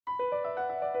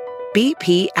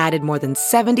BP added more than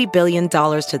 $70 billion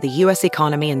to the U.S.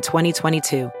 economy in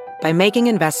 2022 by making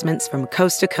investments from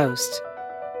coast to coast.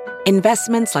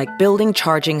 Investments like building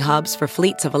charging hubs for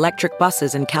fleets of electric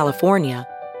buses in California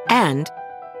and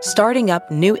starting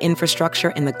up new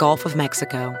infrastructure in the Gulf of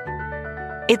Mexico.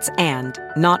 It's and,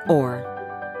 not or.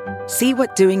 See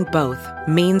what doing both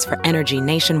means for energy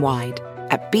nationwide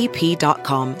at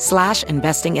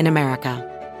bp.com/investing in America.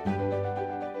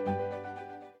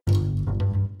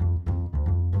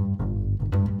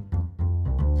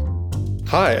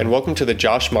 Hi, and welcome to the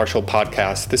Josh Marshall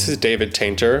podcast. This is David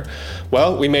Tainter.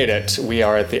 Well, we made it. We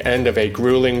are at the end of a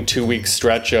grueling 2-week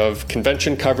stretch of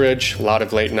convention coverage, a lot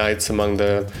of late nights among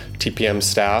the TPM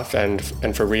staff and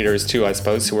for readers too, I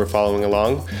suppose, who were following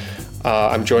along.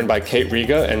 I'm joined by Kate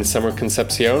Riga and Summer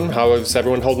Concepcion. How is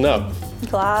everyone holding up?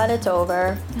 Glad it's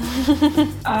over.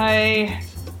 I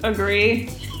agree.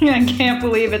 I can't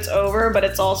believe it's over, but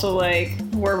it's also like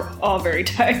we're all very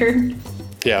tired.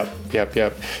 Yep.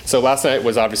 So last night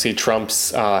was obviously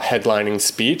Trump's headlining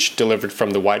speech delivered from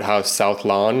the White House South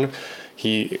Lawn.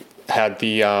 He had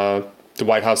the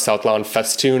White House South Lawn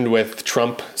festooned with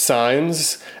Trump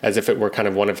signs as if it were kind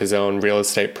of one of his own real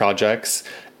estate projects.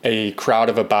 A crowd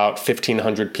of about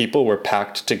 1,500 people were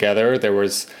packed together. There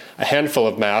was a handful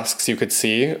of masks you could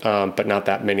see, but not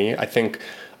that many. I think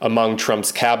among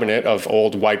Trump's cabinet of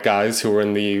old white guys who were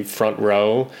in the front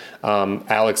row,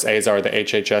 Alex Azar, the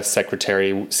HHS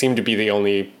secretary, seemed to be the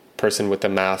only person with a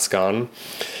mask on.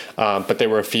 But there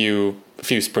were a few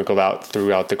sprinkled out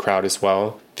throughout the crowd as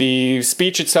well. The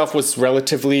speech itself was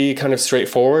relatively kind of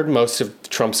straightforward. Most of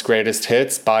Trump's greatest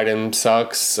hits, Biden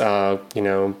sucks,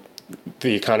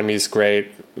 the economy's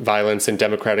great, violence in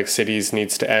democratic cities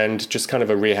needs to end, just kind of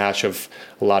a rehash of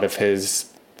a lot of his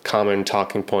common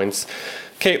talking points.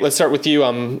 Kate, let's start with you.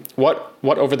 What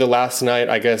over the last night,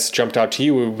 I guess, jumped out to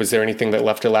you? Was there anything that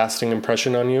left a lasting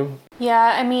impression on you?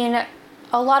 Yeah, I mean,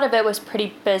 a lot of it was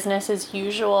pretty business as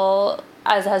usual,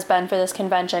 as has been for this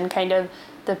convention, kind of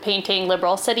the painting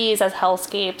liberal cities as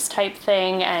hellscapes type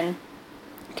thing and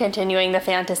continuing the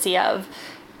fantasy of,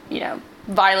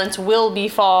 violence will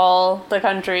befall the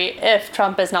country if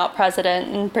Trump is not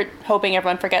president, and hoping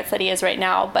everyone forgets that he is right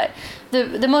now. But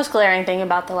the most glaring thing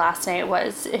about the last night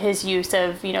was his use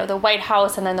of, the White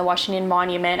House and then the Washington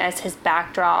Monument as his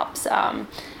backdrops. And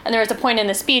there was a point in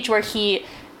the speech where he,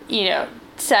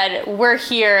 said, we're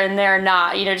here and they're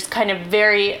not, just kind of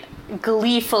very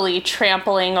gleefully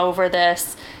trampling over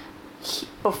this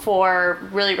before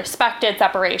really respected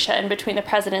separation between the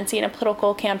presidency and a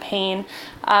political campaign.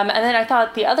 And then I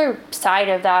thought the other side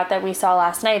of that we saw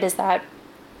last night is that,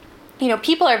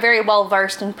 people are very well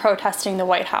versed in protesting the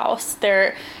White House.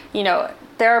 There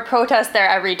are protests there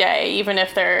every day, even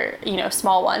if they're,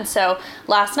 small ones. So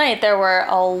last night there were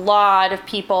a lot of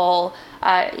people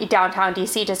downtown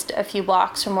DC, just a few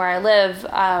blocks from where I live,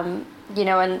 and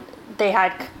they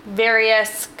had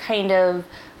various kind of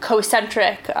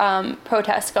concentric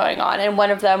protests going on, and one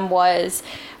of them was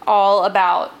all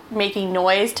about making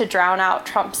noise to drown out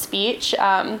Trump's speech.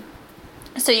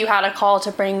 So you had a call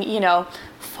to bring,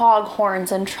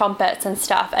 foghorns and trumpets and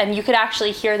stuff, and you could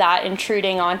actually hear that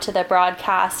intruding onto the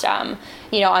broadcast, on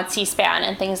C-SPAN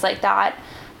and things like that.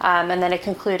 And then it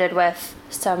concluded with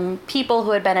some people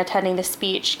who had been attending the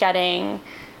speech getting,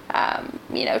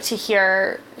 to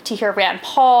hear Rand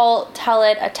Paul tell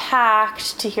it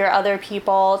attacked, to hear other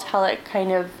people tell it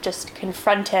kind of just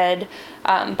confronted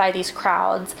by these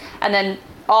crowds. And then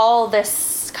all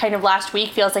this kind of last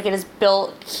week feels like it is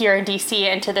built here in DC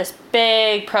into this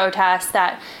big protest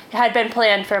that had been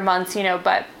planned for months,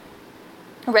 but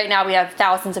right now we have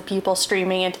thousands of people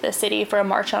streaming into the city for a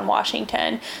march on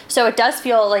Washington. So it does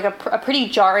feel like a pretty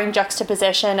jarring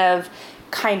juxtaposition of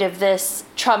kind of this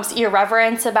Trump's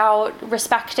irreverence about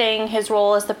respecting his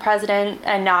role as the president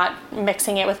and not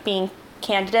mixing it with being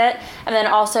candidate. And then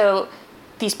also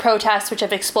these protests, which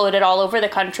have exploded all over the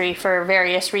country for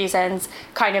various reasons,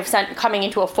 kind of coming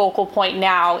into a focal point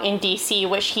now in DC,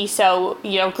 which he so,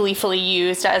 gleefully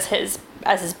used as his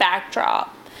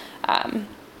backdrop.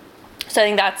 So I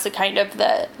think that's the kind of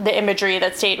the imagery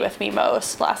that stayed with me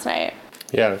most last night.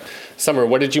 Yeah. Summer,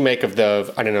 what did you make of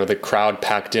the crowd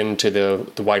packed into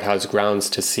the White House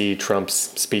grounds to see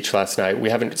Trump's speech last night?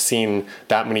 We haven't seen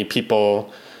that many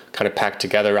people kind of packed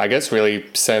together, I guess, really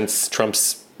since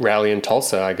Trump's rally in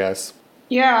Tulsa, I guess.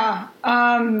 Yeah,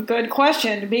 good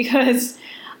question, because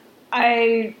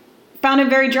I found it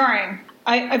very jarring.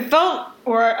 I felt,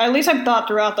 or at least I thought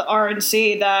throughout the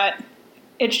RNC, that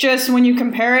it's just when you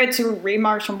compare it to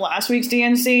remarks from last week's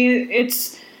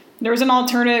DNC, there's an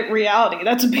alternate reality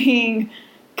that's being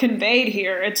conveyed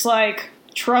here. It's like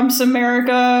Trump's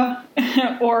America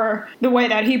or the way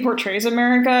that he portrays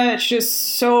America, it's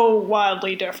just so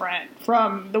wildly different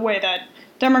from the way that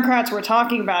Democrats were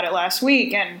talking about it last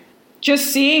week. And just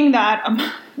seeing that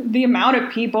the amount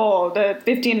of people, the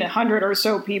 1,500 or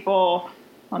so people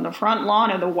on the front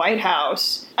lawn of the White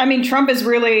House, I mean, Trump is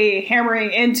really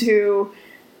hammering into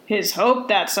his hope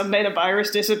that someday the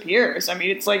virus disappears. I mean,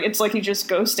 it's like he's just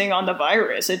ghosting on the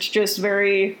virus. It's just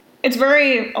it's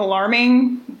very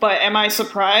alarming, but am I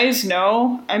surprised?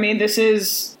 No. I mean, this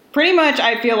is pretty much,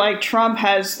 I feel like Trump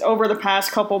has, over the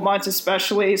past couple months,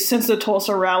 especially since the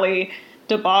Tulsa rally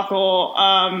debacle,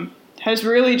 has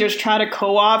really just tried to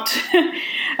co-opt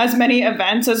as many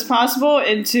events as possible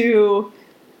into,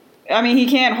 I mean, he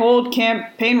can't hold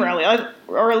campaign rallies,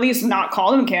 or at least not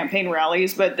call them campaign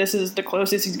rallies, but this is the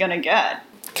closest he's going to get.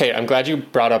 Okay, I'm glad you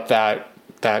brought up that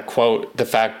quote, "The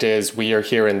fact is we are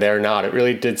here and they're not." It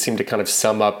really did seem to kind of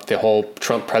sum up the whole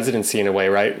Trump presidency in a way,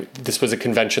 right? This was a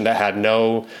convention that had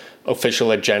no official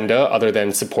agenda other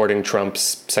than supporting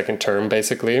Trump's second term,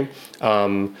 basically.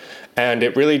 And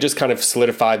it really just kind of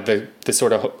solidified the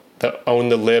sort of the own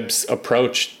the libs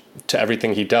approach to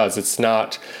everything he does. It's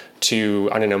not to,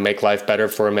 I don't know, make life better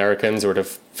for Americans or to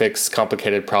fix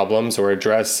complicated problems or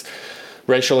address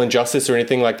racial injustice or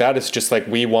anything like that. It's just like,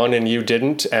 we won and you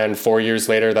didn't, and 4 years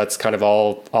later, that's kind of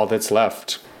all that's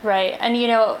left. Right. And, you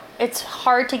know, it's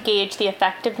hard to gauge the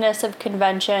effectiveness of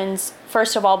conventions,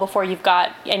 first of all, before you've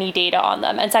got any data on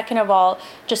them. And second of all,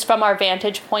 just from our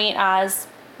vantage point as,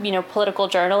 you know, political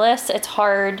journalists, it's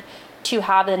hard to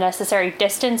have the necessary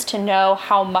distance to know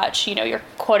how much, you know, your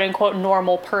quote unquote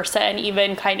normal person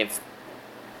even kind of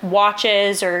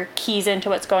watches or keys into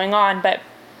what's going on. But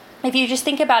if you just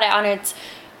think about it on its,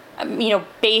 you know,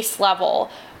 base level,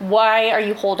 why are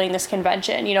you holding this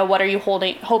convention? You know, what are you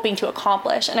hoping to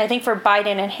accomplish? And I think for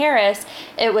Biden and Harris,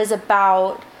 it was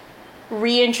about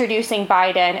reintroducing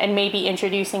Biden and maybe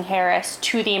introducing Harris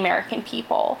to the American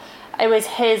people. It was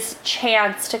his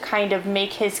chance to kind of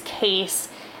make his case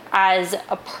as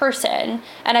a person.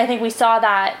 And I think we saw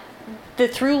that the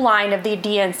through line of the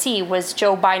DNC was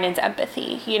Joe Biden's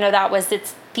empathy. You know, that was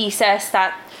its thesis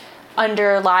that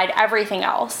underlied everything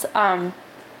else. And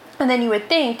then you would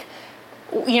think,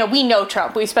 you know, we know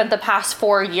Trump. We spent the past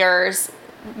 4 years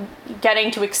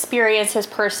getting to experience his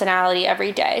personality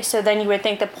every day. So then you would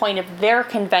think the point of their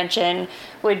convention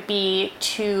would be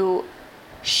to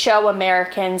show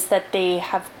Americans that they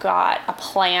have got a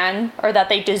plan, or that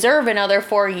they deserve another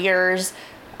 4 years,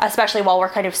 especially while we're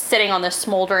kind of sitting on this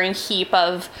smoldering heap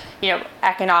of, you know,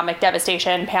 economic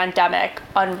devastation, pandemic,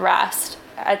 unrest,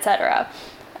 etc.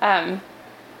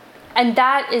 And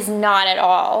that is not at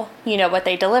all, you know, what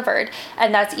they delivered.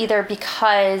 And that's either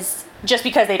because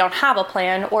they don't have a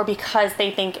plan, or because they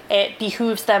think it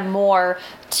behooves them more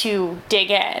to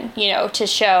dig in, you know,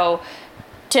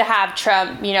 to have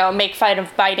Trump, you know, make fun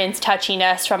of Biden's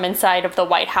touchiness from inside of the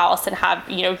White House and have,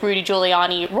 you know, Rudy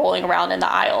Giuliani rolling around in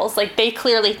the aisles. Like, they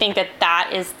clearly think that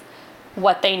that is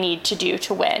what they need to do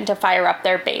to win, to fire up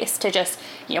their base, to just,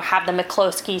 you know, have the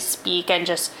McCloskey speak and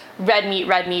just red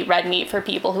meat for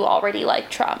people who already like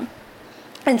Trump.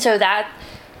 And so that,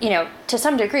 you know, to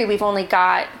some degree, we've only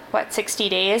got, 60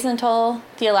 days until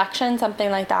the election,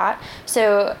 something like that.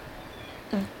 So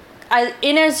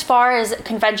in as far as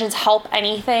conventions help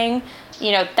anything,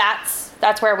 you know,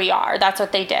 that's where we are. That's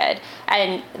what they did.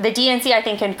 And the DNC, I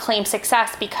think, can claim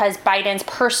success because Biden's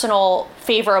personal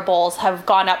favorables have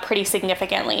gone up pretty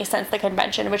significantly since the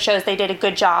convention, which shows they did a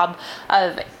good job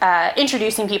of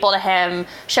introducing people to him,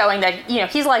 showing that, you know,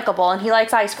 he's likable and he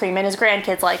likes ice cream and his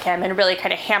grandkids like him, and really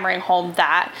kind of hammering home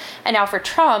that. And now for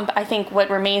Trump, I think what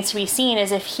remains to be seen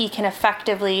is if he can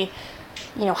effectively,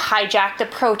 you know, hijack the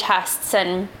protests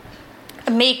and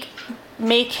make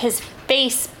his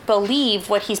base believe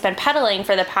what he's been peddling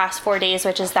for the past 4 days,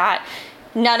 which is that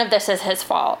none of this is his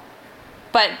fault.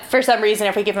 But for some reason,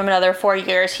 if we give him another 4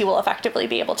 years, he will effectively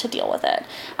be able to deal with it.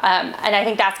 And I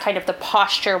think that's kind of the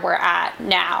posture we're at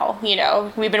now. You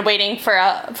know, we've been waiting for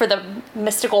the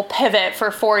mystical pivot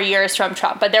for 4 years from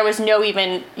Trump, but there was no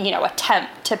even, you know,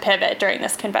 attempt to pivot during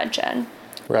this convention.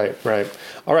 Right.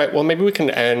 All right. Well, maybe we can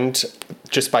end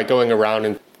just by going around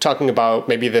and talking about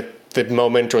maybe the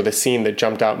moment or the scene that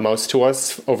jumped out most to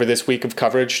us over this week of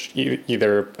coverage,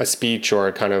 either a speech or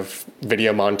a kind of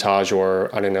video montage or,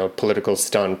 I don't know, political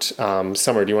stunt.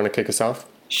 Summer, do you want to kick us off?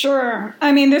 Sure.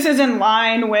 I mean, this is in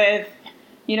line with,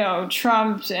 you know,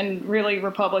 Trump's and really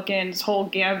Republicans' whole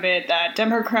gambit that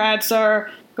Democrats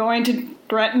are going to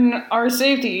threaten our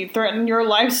safety, threaten your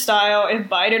lifestyle if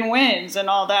Biden wins and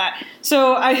all that.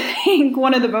 So I think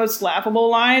one of the most laughable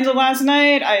lines of last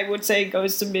night, I would say,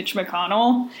 goes to Mitch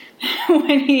McConnell.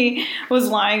 when he was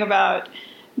lying about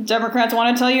Democrats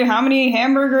want to tell you how many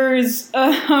hamburgers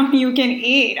you can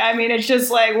eat. I mean, it's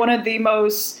just like one of the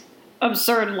most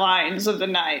absurd lines of the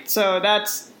night. So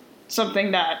that's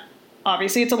something that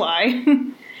obviously it's a lie.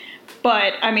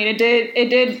 But I mean, it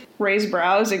did raise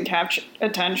brows and capture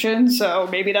attention. So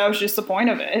maybe that was just the point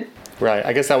of it. Right.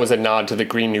 I guess that was a nod to the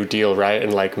Green New Deal, right?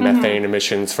 And like methane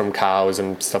emissions from cows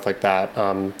and stuff like that.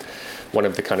 One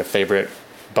of the kind of favorite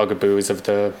bugaboos of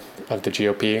the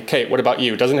GOP. Kate, what about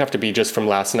you? It doesn't have to be just from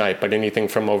last night, but anything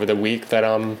from over the week that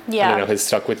has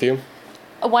stuck with you?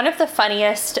 One of the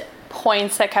funniest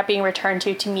points that kept being returned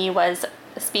to me was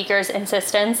the speaker's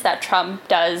insistence that Trump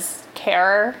does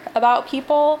care about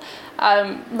people.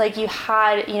 Like you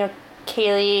had,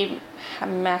 Kayleigh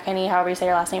McEnany, however you say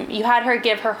her last name, you had her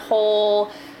give her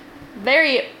whole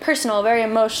very personal, very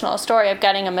emotional story of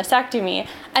getting a mastectomy.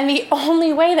 And the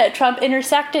only way that Trump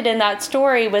intersected in that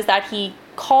story was that he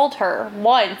called her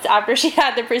once after she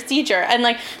had the procedure. And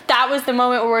like, that was the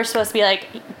moment where we're supposed to be like,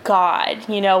 God,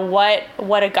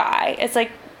 what a guy. It's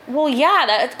like, well, yeah,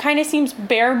 that kind of seems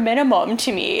bare minimum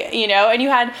to me, and you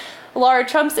had Laura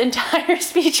Trump's entire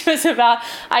speech was about,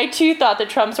 I too thought the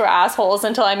Trumps were assholes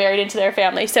until I married into their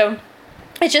family. So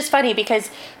it's just funny because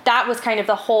that was kind of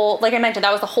the whole, like I mentioned,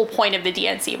 that was the whole point of the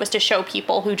DNC, was to show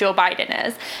people who Joe Biden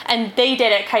is. And they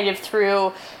did it kind of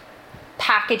through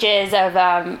packages of,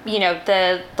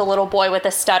 the little boy with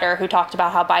the stutter who talked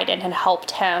about how Biden had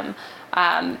helped him.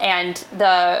 And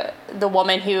the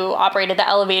woman who operated the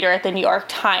elevator at the New York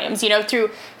Times,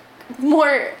 through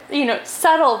more,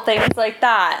 subtle things like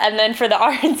that. And then for the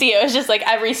RNC, it was just like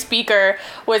every speaker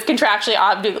was contractually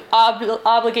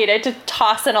obligated to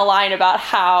toss in a line about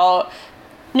how,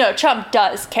 no, Trump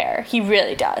does care. He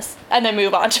really does. And then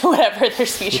move on to whatever their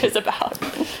speech was about.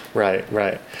 Right.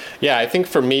 Yeah, I think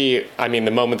for me, I mean,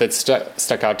 the moment that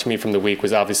stuck out to me from the week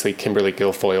was obviously Kimberly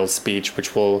Guilfoyle's speech,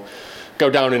 which will go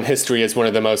down in history as one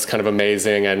of the most kind of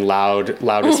amazing and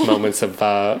loudest moments of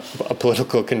a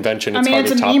political convention. It's hard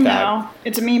to top that. Now.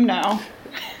 It's a meme now.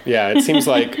 Yeah, it seems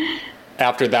like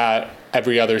after that,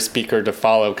 every other speaker to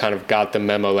follow kind of got the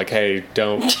memo, like, hey,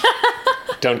 don't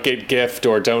get gift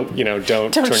or don't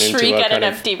turn into shriek a at an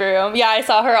empty room. Yeah, I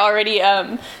saw her already.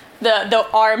 The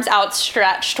arms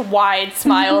outstretched, wide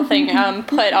smile thing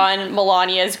put on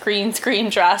Melania's green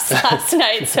screen dress last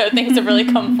night. So things have really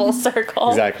come full circle.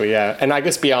 Exactly, yeah. And I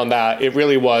guess beyond that, it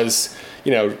really was,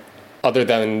 other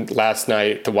than last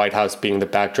night, the White House being the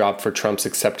backdrop for Trump's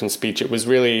acceptance speech, it was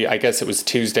really, I guess it was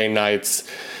Tuesday night's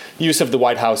use of the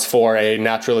White House for a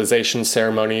naturalization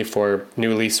ceremony for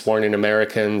newly sworn in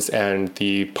Americans and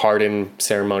the pardon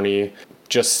ceremony.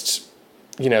 Just,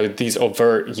 these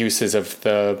overt uses of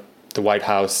the White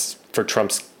House for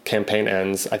Trump's campaign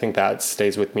ends. I think that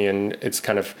stays with me. And it's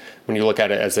kind of, when you look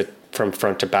at it as from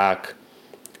front to back,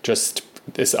 just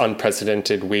this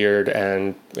unprecedented, weird,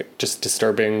 and just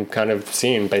disturbing kind of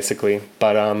scene, basically.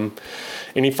 But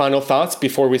any final thoughts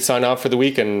before we sign off for the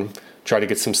week and try to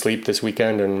get some sleep this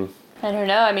weekend? And I don't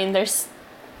know. I mean,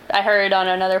 I heard on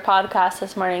another podcast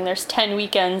this morning, there's 10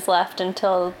 weekends left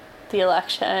until the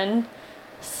election.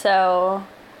 So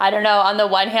I don't know. On the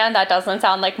one hand, that doesn't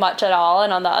sound like much at all.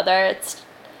 And on the other,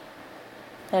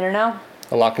 I don't know.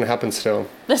 A lot can happen still.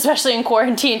 Especially in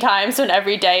quarantine times when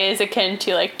every day is akin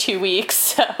to like 2 weeks.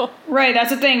 So right. That's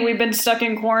the thing. We've been stuck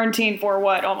in quarantine for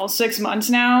almost 6 months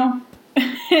now.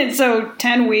 And so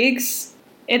 10 weeks,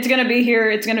 it's going to be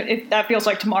here. That feels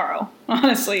like tomorrow,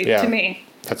 honestly, to me.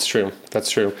 That's true.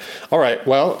 All right.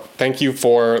 Well, thank you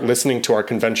for listening to our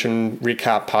convention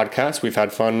recap podcast. We've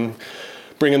had fun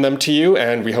bringing them to you,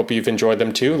 and we hope you've enjoyed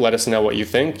them too. Let us know what you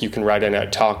think. You can write in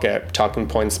at Talking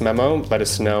Points Memo. Let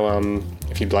us know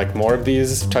if you'd like more of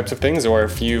these types of things or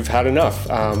if you've had enough.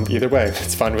 Either way,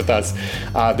 it's fine with us.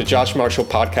 The Josh Marshall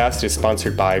podcast is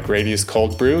sponsored by Grady's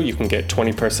Cold Brew. You can get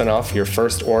 20% off your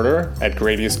first order at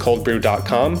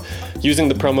Grady'sColdBrew.com using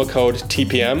the promo code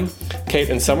TPM.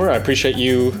 Kate and Summer, I appreciate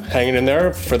you hanging in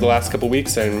there for the last couple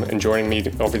weeks and joining me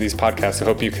over these podcasts. I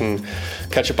hope you can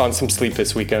catch up on some sleep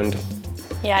this weekend.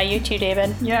 Yeah, you too,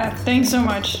 David. Yeah, thanks so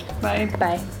much. Bye.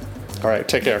 Bye. All right,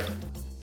 take care.